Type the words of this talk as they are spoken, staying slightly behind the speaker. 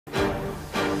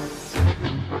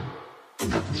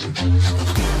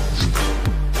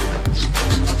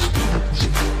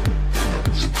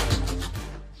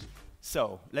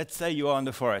So, let's say you are in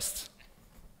the forest.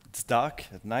 It's dark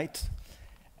at night,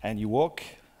 and you walk,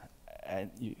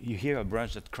 and you hear a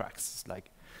branch that cracks. It's like,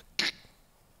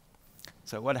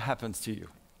 so what happens to you?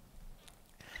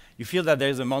 You feel that there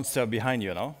is a monster behind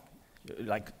you, no?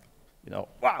 Like,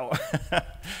 wow.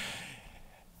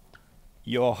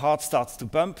 Your heart starts to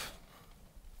pump.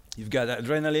 You've got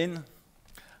adrenaline.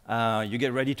 You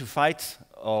get ready to fight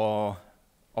or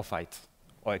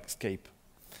escape.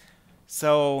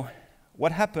 So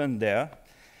what happened there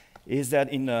is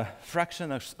that in a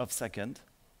fraction of a second,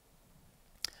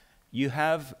 you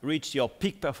have reached your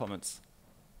peak performance.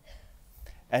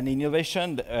 And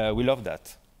innovation, we love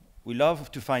that. We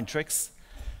love to find tricks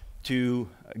to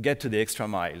get to the extra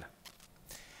mile.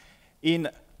 In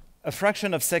a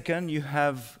fraction of a second, you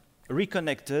have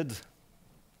reconnected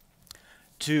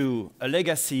to a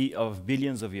legacy of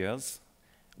billions of years,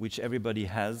 which everybody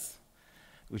has,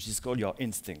 which is called your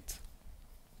instinct.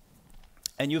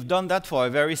 And you've done that for a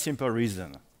very simple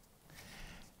reason.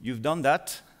 You've done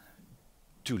that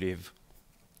to live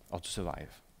or to survive.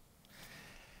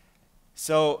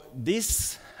 So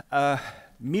this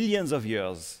millions of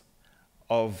years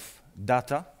of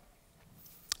data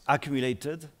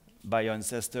accumulated by your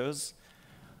ancestors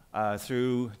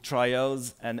through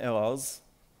trials and errors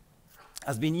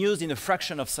has been used in a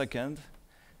fraction of a second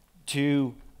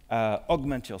to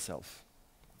augment yourself.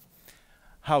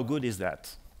 How good is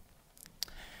that?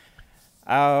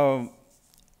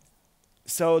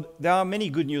 So there are many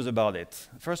good news about it.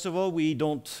 First of all, we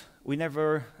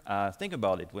never think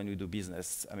about it when we do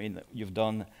business. I mean, you've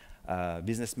done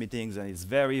business meetings, and it's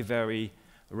very, very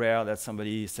rare that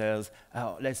somebody says,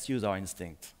 "Oh, let's use our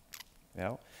instinct."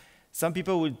 Some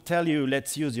people will tell you,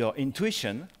 "Let's use your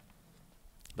intuition,"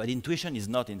 but intuition is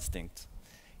not instinct.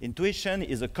 Intuition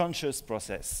is a conscious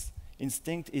process.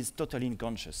 Instinct is totally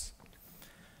unconscious.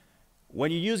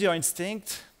 When you use your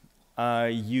instinct,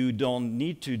 you don't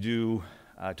need to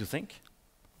think.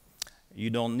 You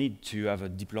don't need to have a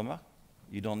diploma.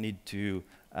 You don't need to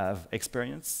have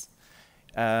experience.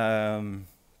 You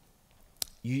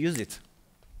use it.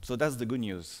 So that's the good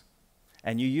news.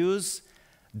 And you use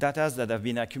data that have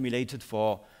been accumulated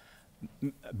for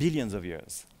billions of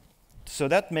years. So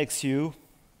that makes you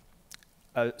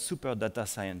a super data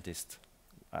scientist.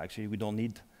 Actually, we don't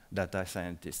need data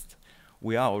scientists.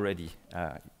 We are already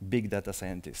big data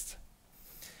scientists.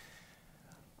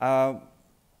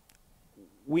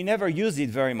 We never use it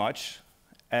very much,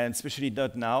 and especially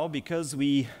not now, because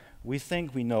we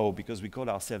think we know, because we call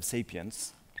ourselves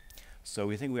sapiens. So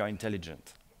we think we are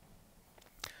intelligent.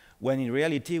 When in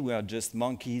reality, we are just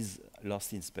monkeys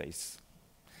lost in space.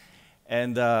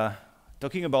 And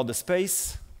talking about the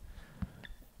space,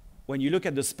 when you look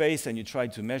at the space and you try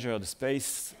to measure the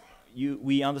space,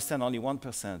 we understand only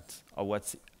 1% of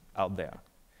what's out there.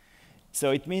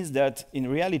 So it means that in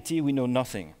reality, we know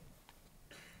nothing.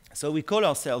 So we call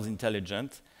ourselves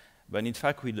intelligent, but in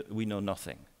fact, we know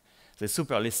nothing. The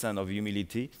super lesson of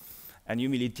humility, and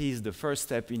humility is the first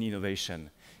step in innovation,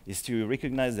 is to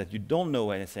recognize that you don't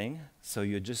know anything, so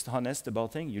you're just honest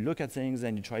about things, you look at things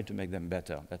and you try to make them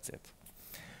better, that's it.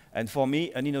 And for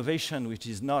me, an innovation which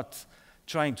is not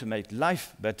trying to make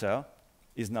life better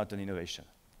is not an innovation.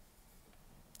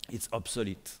 It's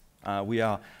obsolete.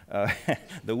 The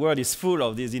world is full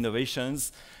of these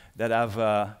innovations that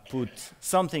have put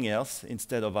something else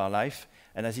instead of our life,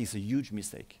 and I think it's a huge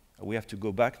mistake. We have to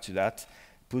go back to that,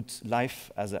 put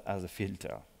life as a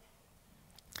filter.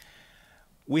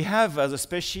 We have, as a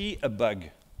species, a bug.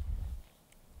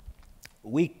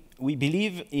 We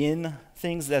believe in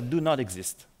things that do not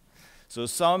exist. So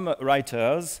some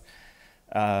writers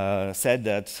said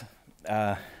that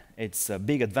it's a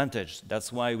big advantage.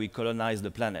 That's why we colonize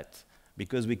the planet,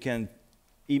 because we can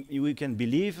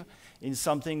believe in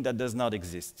something that does not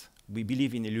exist. We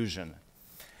believe in illusion.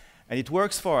 And it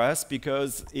works for us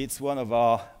because it's one of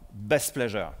our best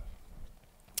pleasure.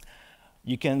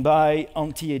 You can buy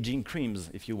anti-aging creams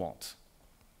if you want.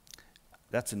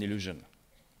 That's an illusion.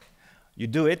 You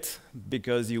do it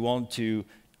because you want to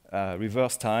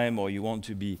reverse time, or you want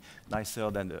to be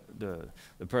nicer than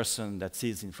the person that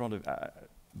sits in front of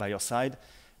by your side,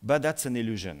 but that's an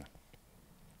illusion.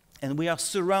 And we are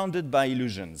surrounded by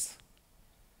illusions.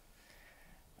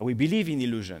 We believe in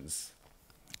illusions.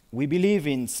 We believe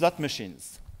in slot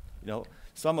machines.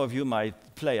 Some of you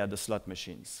might play at the slot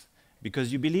machines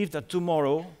because you believe that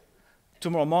tomorrow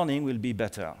morning will be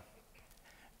better.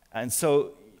 And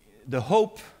so the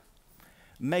hope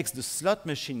makes the slot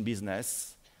machine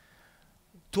business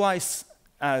twice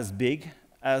as big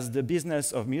as the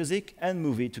business of music and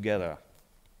movie together,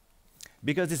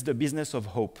 because it's the business of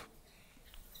hope.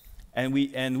 And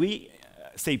we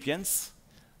sapiens,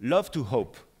 love to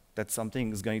hope that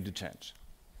something is going to change.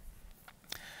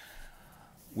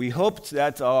 We hoped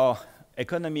that our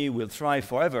economy will thrive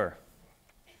forever.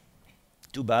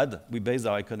 Too bad, we base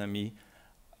our economy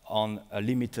on a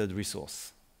limited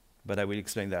resource, but I will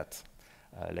explain that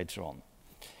later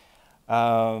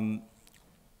on.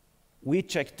 We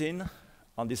checked in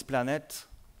on this planet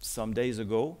some days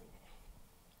ago.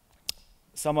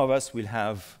 Some of us will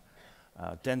have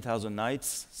 10,000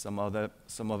 nights, some of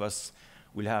us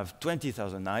will have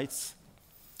 20,000 nights,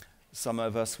 some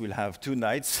of us will have 2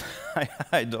 nights,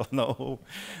 I don't know.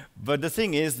 But the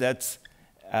thing is that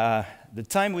the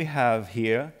time we have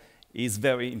here is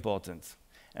very important,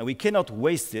 and we cannot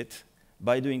waste it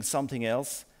by doing something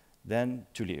else than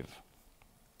to live.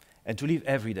 And to live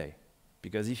every day,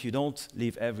 because if you don't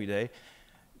live every day,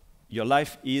 your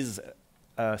life is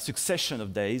a succession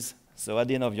of days, so at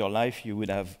the end of your life, you would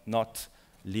have not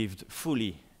lived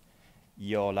fully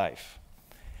your life.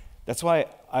 That's why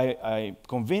I'm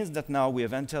convinced that now we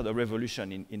have entered a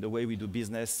revolution in the way we do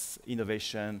business,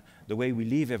 innovation, the way we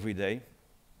live every day,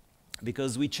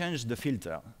 because we changed the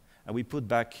filter, and we put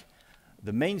back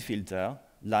the main filter,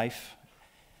 life,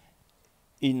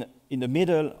 in the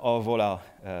middle of all our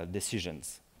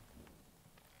decisions.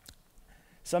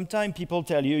 Sometimes people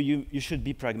tell you, you should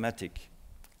be pragmatic.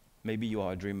 Maybe you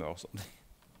are a dreamer or something.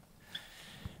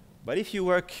 But if you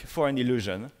work for an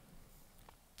illusion,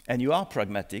 and you are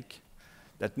pragmatic,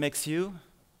 that makes you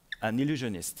an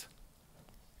illusionist.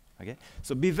 Okay?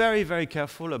 So be very, very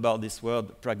careful about this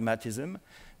word pragmatism,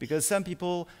 because some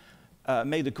people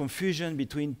make the confusion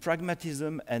between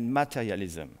pragmatism and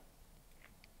materialism.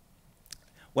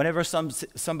 Whenever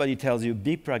somebody tells you,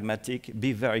 be pragmatic,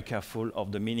 be very careful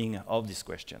of the meaning of this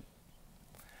question.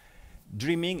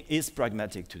 Dreaming is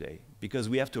pragmatic today, because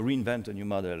we have to reinvent a new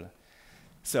model.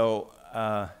 So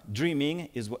dreaming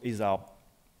is our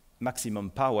maximum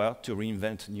power to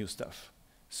reinvent new stuff.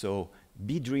 So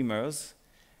be dreamers,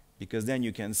 because then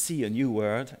you can see a new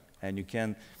world, and you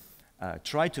can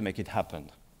try to make it happen.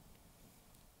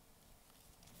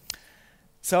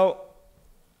 So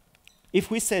if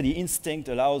we say the instinct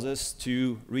allows us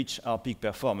to reach our peak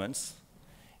performance,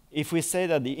 if we say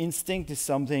that the instinct is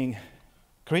something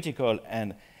critical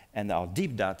and our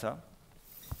deep data,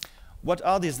 what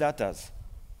are these data?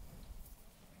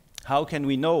 How can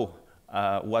we know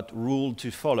what rule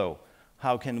to follow?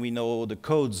 How can we know the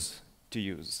codes to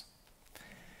use?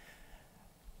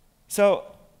 So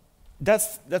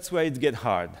that's where it gets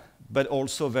hard, but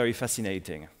also very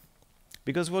fascinating.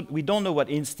 Because we don't know what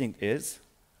instinct is.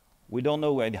 We don't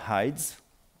know where it hides.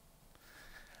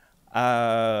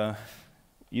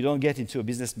 You don't get into a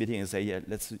business meeting and say, yeah,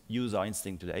 let's use our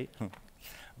instinct today.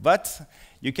 But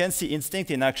you can see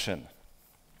instinct in action.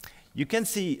 You can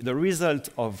see the result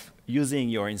of using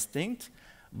your instinct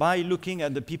by looking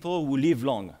at the people who live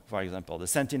long, for example, the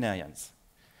centenarians.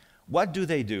 What do?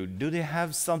 Do they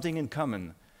have something in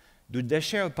common? Do they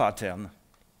share a pattern?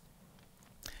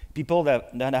 People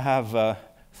that have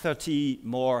 30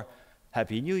 more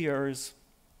Happy New Year's,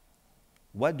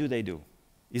 what do?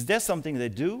 Is there something they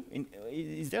do?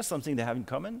 Is there something they have in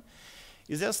common?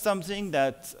 Is there something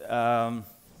that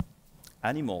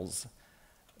animals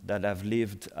that have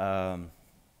lived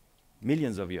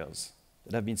millions of years,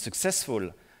 that have been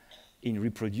successful in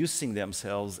reproducing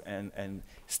themselves and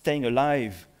staying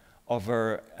alive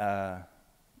over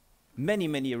many,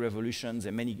 many revolutions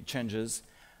and many changes,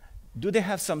 do they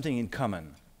have something in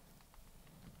common?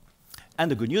 And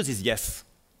the good news is yes.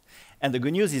 And the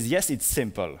good news is yes, it's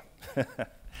simple.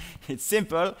 It's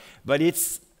simple, but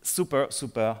it's super,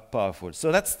 super powerful.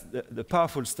 So that's the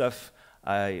powerful stuff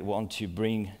I want to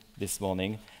bring this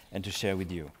morning and to share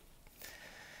with you.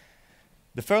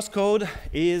 The first code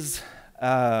is,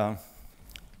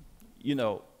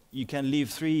 you can live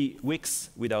 3 weeks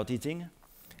without eating.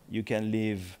 You can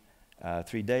live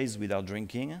 3 days without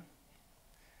drinking.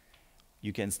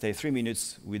 You can stay 3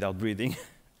 minutes without breathing.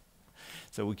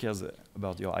 So who cares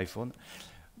about your iPhone?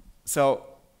 So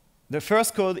the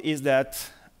first code is that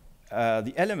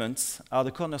the elements are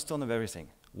the cornerstone of everything: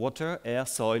 water, air,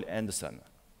 soil, and the sun.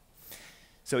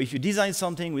 So if you design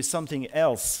something with something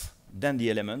else than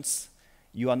the elements,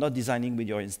 you are not designing with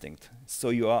your instinct. So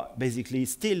you are basically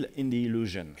still in the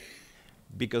illusion,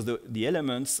 because the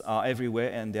elements are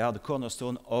everywhere, and they are the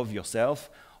cornerstone of yourself,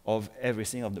 of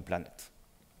everything of the planet.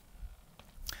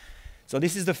 So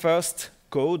this is the first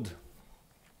code.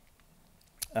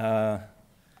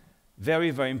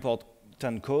 Very, very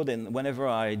important code, and whenever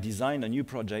I design a new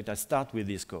project, I start with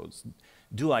these codes.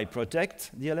 Do I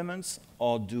protect the elements,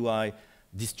 or do I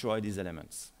destroy these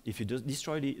elements? If you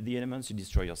destroy the elements, you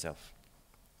destroy yourself.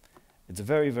 It's a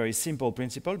very, very simple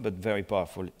principle, but very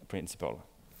powerful principle.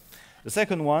 The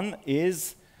second one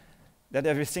is that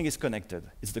everything is connected.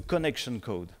 It's the connection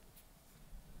code.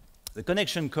 The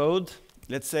connection code,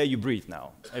 let's say you breathe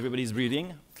now. Everybody's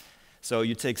breathing. So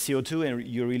you take CO2 and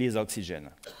you release oxygen.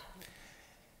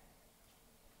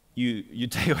 You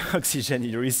take oxygen,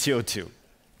 you release CO2.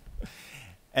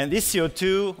 And this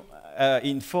CO2,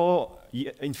 in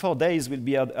 4 days, will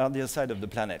be on the other side of the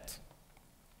planet,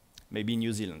 maybe in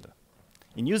New Zealand.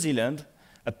 In New Zealand,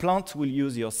 a plant will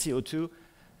use your CO2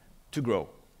 to grow,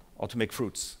 or to make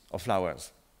fruits or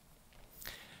flowers.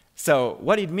 So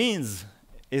what it means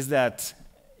is that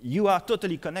you are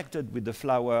totally connected with the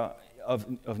flower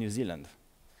of New Zealand.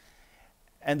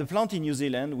 And the plant in New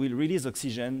Zealand will release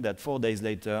oxygen that 4 days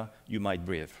later you might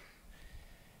breathe.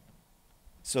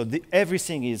 So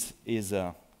everything is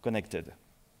connected.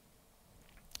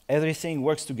 Everything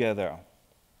works together.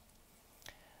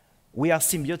 We are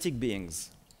symbiotic beings.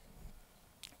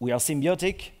 We are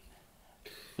symbiotic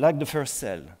like the first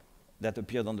cell that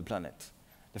appeared on the planet.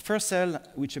 The first cell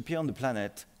which appeared on the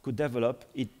planet could develop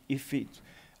if it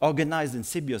organized in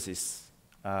symbiosis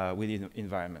with the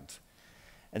environment.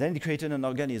 And then it created an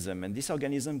organism, and this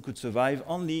organism could survive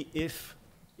only if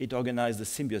it organized the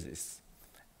symbiosis.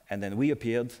 And then we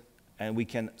appeared, and we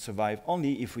can survive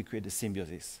only if we create a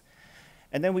symbiosis.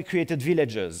 And then we created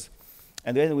villages,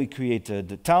 and then we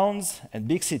created towns and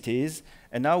big cities,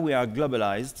 and now we are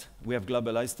globalized. We have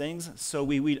globalized things, so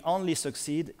we will only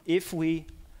succeed if we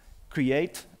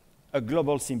create a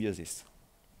global symbiosis.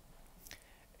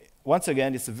 Once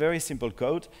again, it's a very simple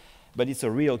code, but it's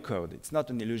a real code. It's not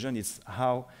an illusion, it's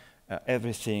how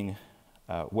everything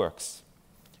works.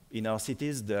 In our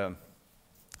cities, the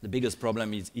biggest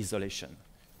problem is isolation.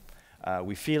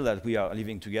 We feel that we are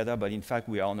living together, but in fact,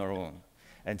 we are on our own.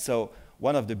 And so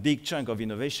one of the big chunks of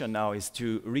innovation now is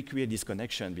to recreate this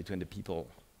connection between the people,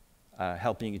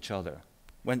 helping each other.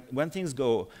 When things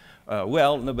go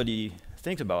well, nobody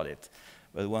thinks about it.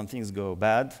 But when things go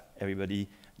bad, everybody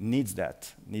needs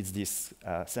this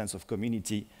sense of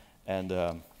community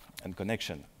and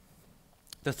connection.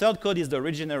 The third code is the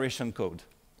regeneration code.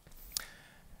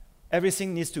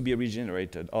 Everything needs to be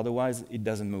regenerated, otherwise it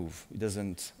doesn't move, it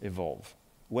doesn't evolve.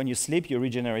 When you sleep, you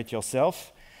regenerate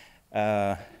yourself.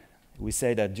 We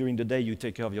say that during the day you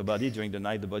take care of your body, during the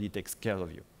night the body takes care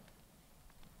of you.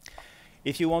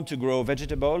 If you want to grow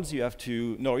vegetables, you have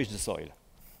to nourish the soil,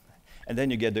 and then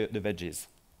you get the veggies.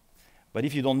 But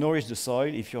if you don't nourish the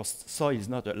soil, if your soil is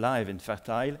not alive and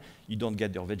fertile, you don't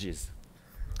get your veggies.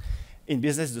 In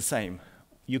business, the same.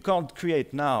 You can't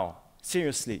create now,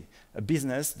 seriously, a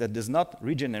business that does not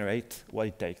regenerate what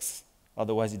it takes.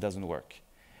 Otherwise, it doesn't work.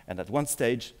 And at one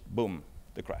stage, boom,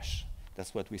 the crash.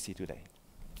 That's what we see today.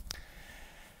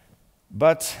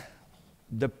 But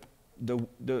the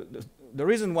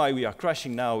reason why we are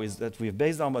crashing now is that we've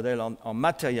based our model on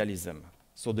materialism,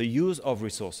 so the use of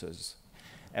resources.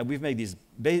 And we've made this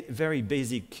very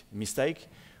basic mistake,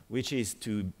 which is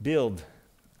to build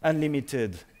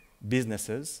unlimited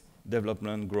businesses,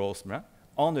 development, growth,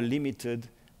 on a limited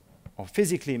or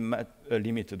physically a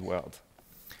limited world.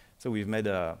 So we've made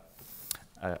a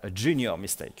junior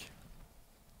mistake.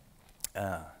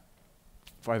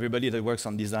 For everybody that works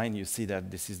on design, you see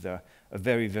that this is a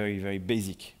very, very, very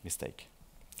basic mistake.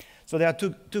 So there are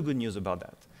two good news about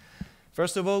that.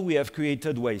 First of all, we have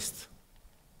created waste.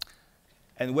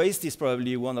 And waste is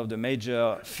probably one of the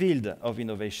major fields of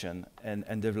innovation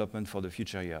and development for the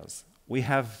future years. We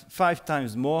have 5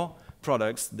 times more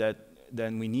products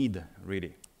than we need,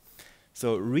 really.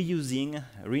 So reusing,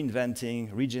 reinventing,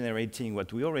 regenerating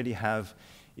what we already have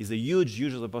is a huge,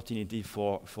 huge opportunity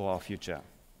for our future.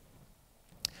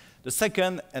 The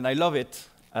second, and I love it,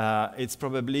 it's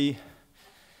probably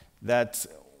that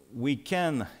we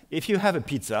can, if you have a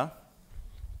pizza,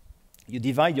 you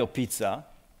divide your pizza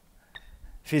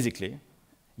physically,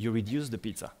 you reduce the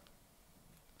pizza.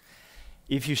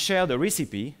 If you share the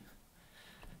recipe,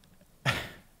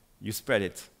 you spread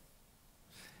it.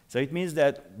 So it means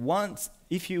that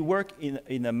if you work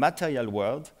in a material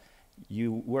world,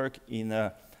 you work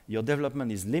your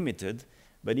development is limited,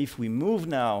 but if we move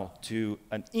now to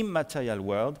an immaterial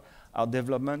world, our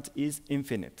development is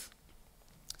infinite.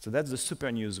 So that's the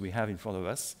super news we have in front of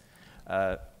us.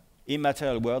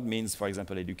 Immaterial world means, for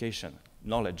example, education,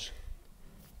 knowledge.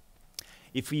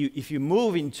 If you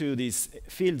move into these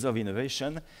fields of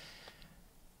innovation,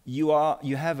 you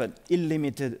have an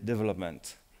unlimited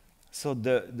development. So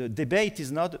the debate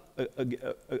is not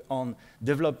on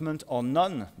development or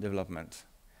non-development.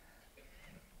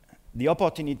 the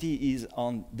opportunity is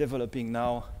on developing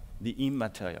now the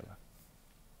immaterial.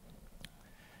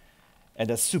 And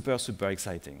that's super, super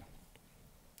exciting.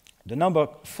 The number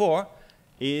 4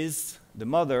 is the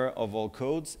mother of all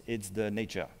codes. It's the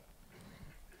nature.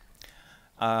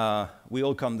 We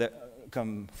all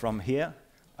come from here.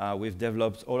 We've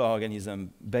developed all our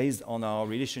organisms based on our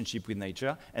relationship with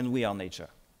nature, and we are nature.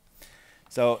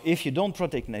 So if you don't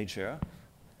protect nature,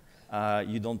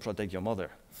 you don't protect your mother.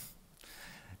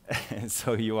 And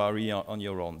so you are really on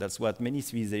your own. That's what many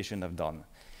civilizations have done.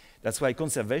 That's why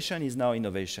conservation is now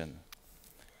innovation.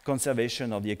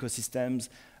 Conservation of the ecosystems,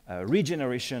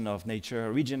 regeneration of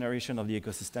nature, regeneration of the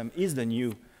ecosystem is the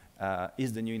new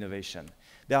innovation.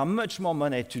 There are much more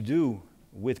money to do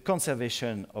with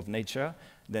conservation of nature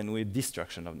than with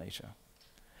destruction of nature,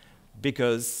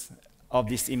 because of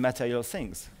these immaterial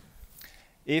things.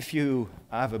 If you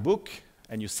have a book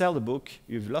and you sell the book,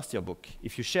 you've lost your book.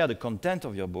 If you share the content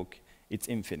of your book, it's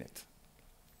infinite.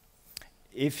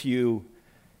 If you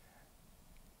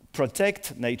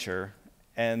protect nature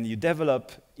and you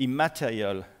develop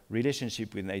immaterial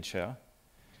relationship with nature,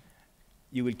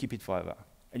 you will keep it forever,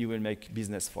 and you will make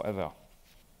business forever.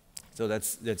 So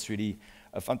that's really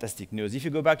a fantastic news. If you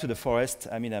go back to the forest,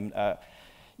 I mean,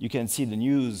 you can see the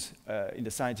news in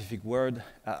the scientific world.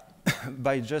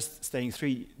 By just staying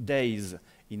 3 days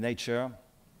in nature,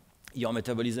 your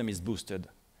metabolism is boosted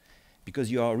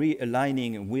because you are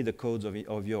realigning with the codes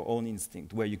of your own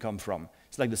instinct, where you come from.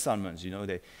 It's like the salmons, you know,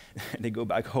 they go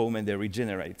back home and they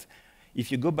regenerate.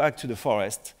 If you go back to the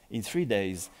forest, in 3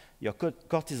 days, your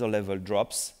cortisol level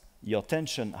drops, your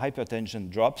tension, hypertension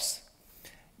drops,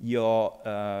 your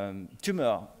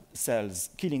tumor cells,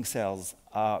 killing cells,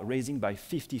 are raising by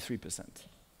 53%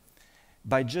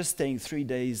 by just staying 3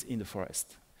 days in the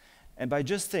forest. And by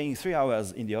just staying 3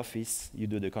 hours in the office, you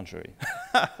do the contrary.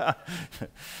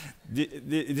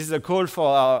 This is a call for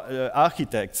our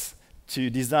architects to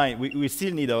design. We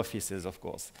still need offices, of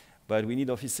course, but we need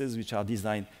offices which are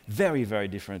designed very, very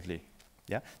differently.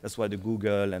 Yeah? That's why the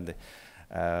Google and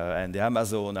the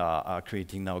Amazon are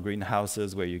creating now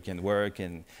greenhouses where you can work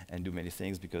and do many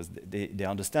things, because they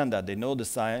understand that. They know the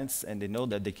science, and they know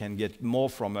that they can get more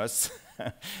from us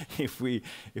if we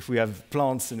have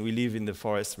plants and we live in the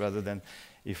forest, rather than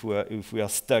if we are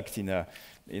stuck in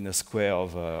a square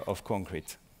of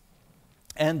concrete.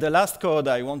 And the last code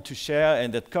I want to share,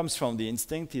 and that comes from the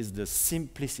instinct, is the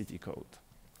simplicity code.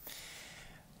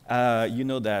 You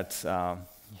know that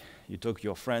you talk to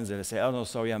your friends and they say, "Oh no,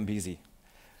 sorry, I'm busy."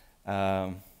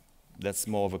 That's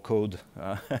more of a code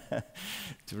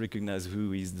to recognize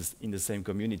who is in the same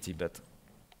community. But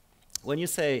when you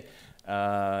say,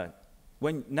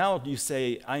 now you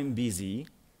say, "I'm busy,"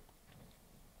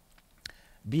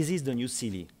 busy is the new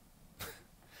silly.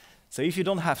 So if you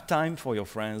don't have time for your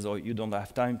friends, or you don't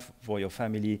have time for your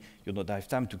family, you don't have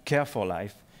time to care for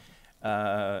life,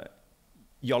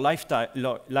 your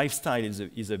lifestyle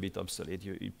is a bit obsolete.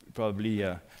 You probably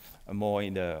more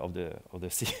in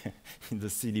the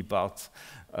silly part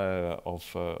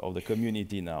of the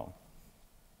community now.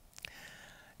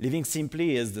 Living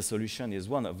simply is the solution, is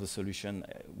one of the solutions.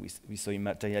 We saw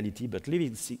immateriality, but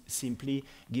living simply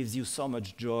gives you so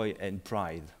much joy and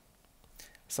pride.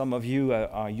 Some of you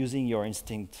are using your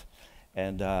instinct,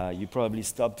 and you probably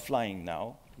stopped flying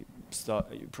now.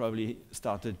 You probably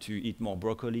started to eat more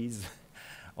broccolis,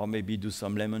 or maybe do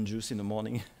some lemon juice in the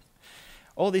morning.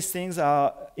 All these things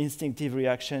are instinctive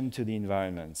reaction to the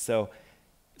environment. So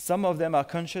some of them are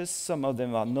conscious, some of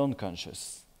them are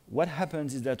non-conscious. What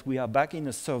happens is that we are back in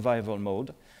a survival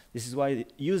mode. This is why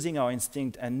using our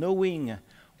instinct and knowing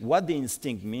what the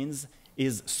instinct means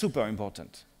is super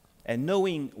important. And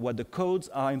knowing what the codes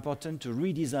are important to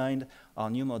redesign our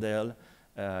new model,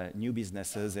 new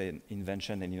businesses, and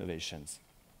invention and innovations.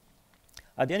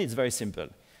 At the end, it's very simple.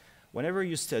 Whenever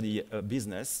you study a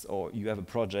business or you have a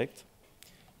project,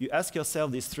 you ask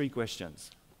yourself these 3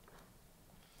 questions.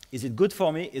 Is it good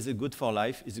for me? Is it good for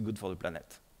life? Is it good for the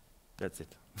planet? That's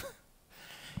it.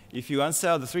 If you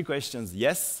answer the 3 questions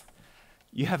yes,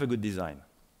 you have a good design,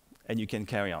 and you can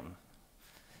carry on.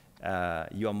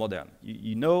 You are modern.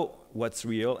 You know what's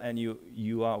real, and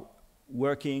you are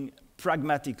working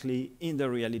pragmatically in the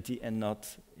reality and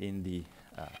not in the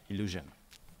illusion.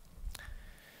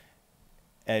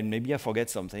 And maybe I forget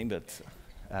something, but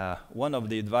one of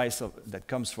the advice that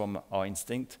comes from our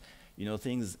instinct,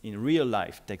 things in real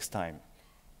life takes time.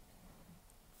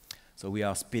 So we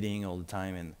are speeding all the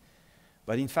time,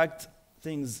 but in fact,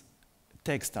 things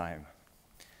takes time.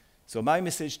 So my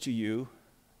message to you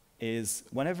is,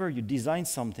 whenever you design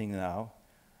something now,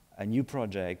 a new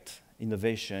project,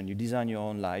 innovation, you design your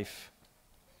own life,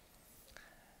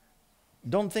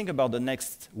 don't think about the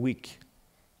next week.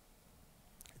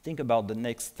 Think about the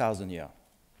next 1,000 years.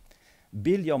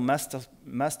 Build your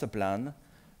master plan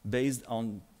based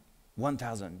on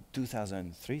 1,000,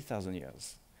 2,000, 3,000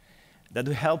 years. That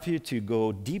will help you to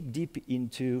go deep, deep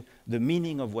into the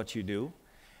meaning of what you do,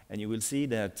 and you will see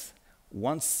that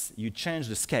once you change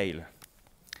the scale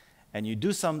and you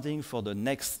do something for the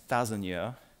next 1,000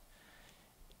 years,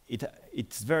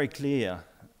 it's very clear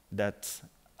that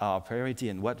our priority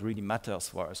and what really matters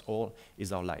for us all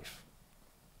is our life.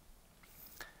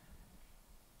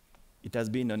 It has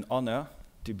been an honor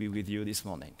to be with you this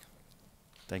morning.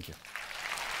 Thank you.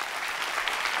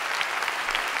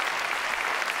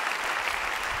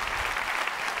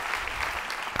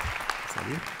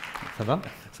 Salut. Ça va?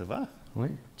 Ça va? Oui.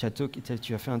 Tu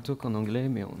as fait un talk en anglais,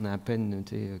 mais on a à peine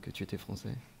noté que tu étais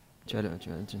français.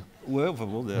 Ouais, enfin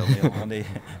bon,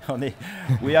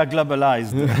 we are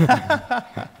globalized.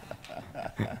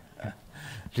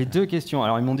 J'ai 2 questions.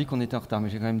 Alors, ils m'ont dit qu'on était en retard, mais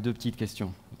j'ai quand même 2 petites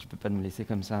questions. Tu peux pas me laisser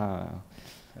comme ça.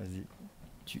 Vas-y.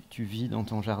 Tu vis dans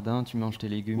ton jardin, tu manges tes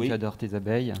légumes, oui. Tu adores tes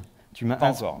abeilles. Tu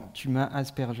m'as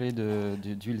aspergé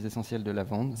d'huiles essentielles de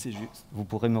lavande. C'est juste. Vous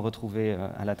pourrez me retrouver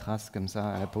à la trace, comme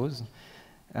ça, à la pause.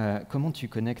 Comment tu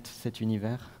connectes cet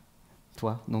univers,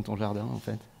 toi, dans ton jardin, en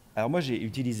fait? Alors moi, j'ai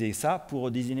utilisé ça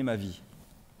pour désigner ma vie.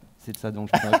 C'est de ça dont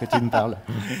je voudrais que tu me parles.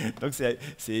 Donc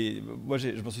moi,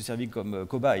 je m'en suis servi comme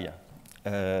cobaye.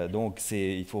 Donc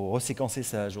il faut reséquencer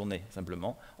sa journée,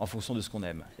 simplement, en fonction de ce qu'on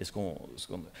aime.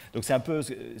 Donc c'est un peu,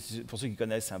 pour ceux qui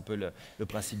connaissent, c'est un peu le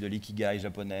principe de l'ikigai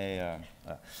japonais.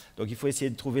 Voilà. Donc il faut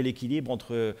essayer de trouver l'équilibre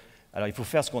entre... Alors il faut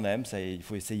faire ce qu'on aime, ça, il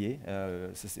faut essayer,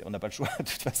 on n'a pas le choix, de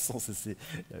toute façon, c'est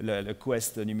le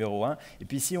quest numéro 1. Et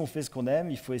puis si on fait ce qu'on aime,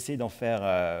 il faut essayer d'en faire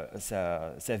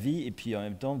sa vie, et puis en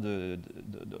même temps de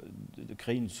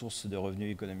créer une source de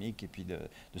revenus économiques et puis de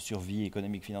survie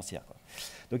économique financière, quoi.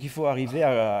 Donc il faut arriver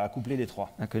à coupler les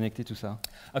trois. À connecter tout ça.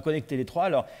 À connecter les trois.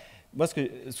 Alors moi,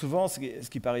 souvent, ce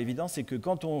qui paraît évident, c'est que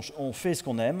quand on fait ce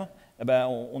qu'on aime, eh ben,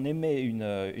 on émet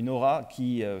une aura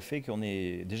qui fait qu'on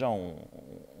est déjà...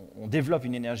 On développe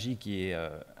une énergie qui est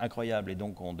incroyable et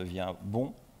donc on devient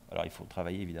bon. Alors il faut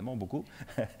travailler évidemment beaucoup,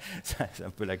 c'est un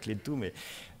peu la clé de tout, mais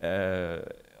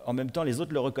en même temps les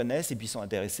autres le reconnaissent et puis sont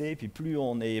intéressés, et puis plus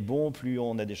on est bon, plus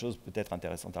on a des choses peut-être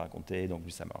intéressantes à raconter, donc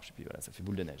plus ça marche, et puis voilà, ça fait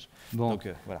boule de neige. Bon, donc,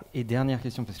 voilà. Et dernière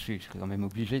question, parce que je suis quand même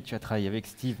obligé, tu as travaillé avec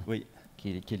Steve, oui. qui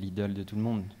est l'idole de tout le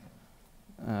monde.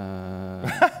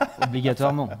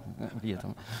 Obligatoirement.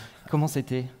 Comment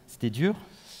c'était? C'était dur?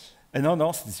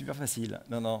 Non, c'était super facile.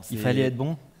 Non, il fallait être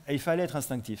bon? Il fallait être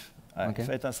instinctif. Ouais, okay. Il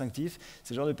faut être instinctif.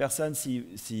 C'est le genre de personne, si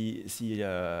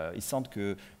ils sentent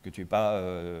que tu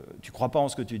crois pas en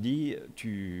ce que tu dis,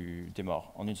 tu es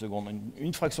mort en une seconde,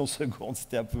 une fraction de seconde.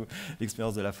 C'était un peu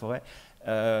l'expérience de la forêt.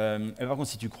 Par contre,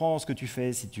 si tu crois en ce que tu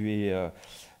fais, si tu es...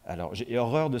 alors, j'ai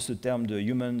horreur de ce terme de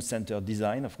human-centered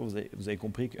design. Vous avez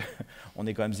compris qu'on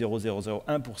est quand même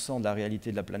 0,001% de la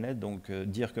réalité de la planète. Donc,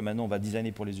 dire que maintenant on va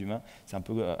designer pour les humains, c'est un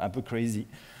peu crazy.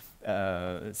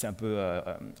 C'est un peu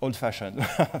old-fashioned,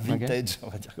 vintage, okay. On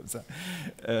va dire comme ça.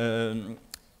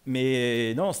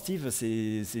 Mais non, Steve,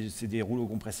 c'est des rouleaux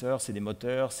compresseurs, c'est des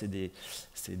moteurs, c'est des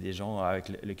gens avec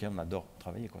lesquels on adore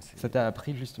travailler, quoi. Ça t'a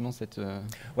appris justement cette...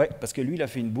 Oui, parce que lui, il a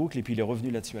fait une boucle et puis il est revenu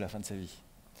là-dessus à la fin de sa vie.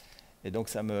 Et donc,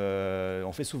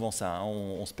 on fait souvent ça, hein.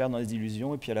 On se perd dans les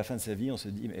illusions, et puis à la fin de sa vie, on se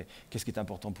dit, mais qu'est-ce qui est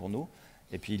important pour nous?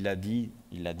 Et puis il a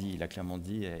clairement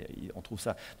dit, et on trouve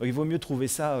ça. Donc il vaut mieux trouver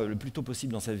ça le plus tôt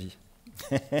possible dans sa vie.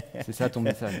 C'est ça ton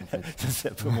message, en fait.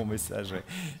 C'est un peu mon message, ouais.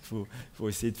 Il faut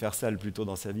essayer de faire ça le plus tôt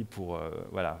dans sa vie pour,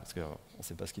 voilà, parce qu'on ne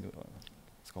sait pas ce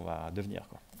qu'on va devenir,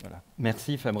 quoi. Voilà.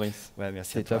 Merci Fabrice. Ouais,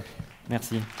 merci. C'est top.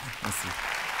 Merci. Merci.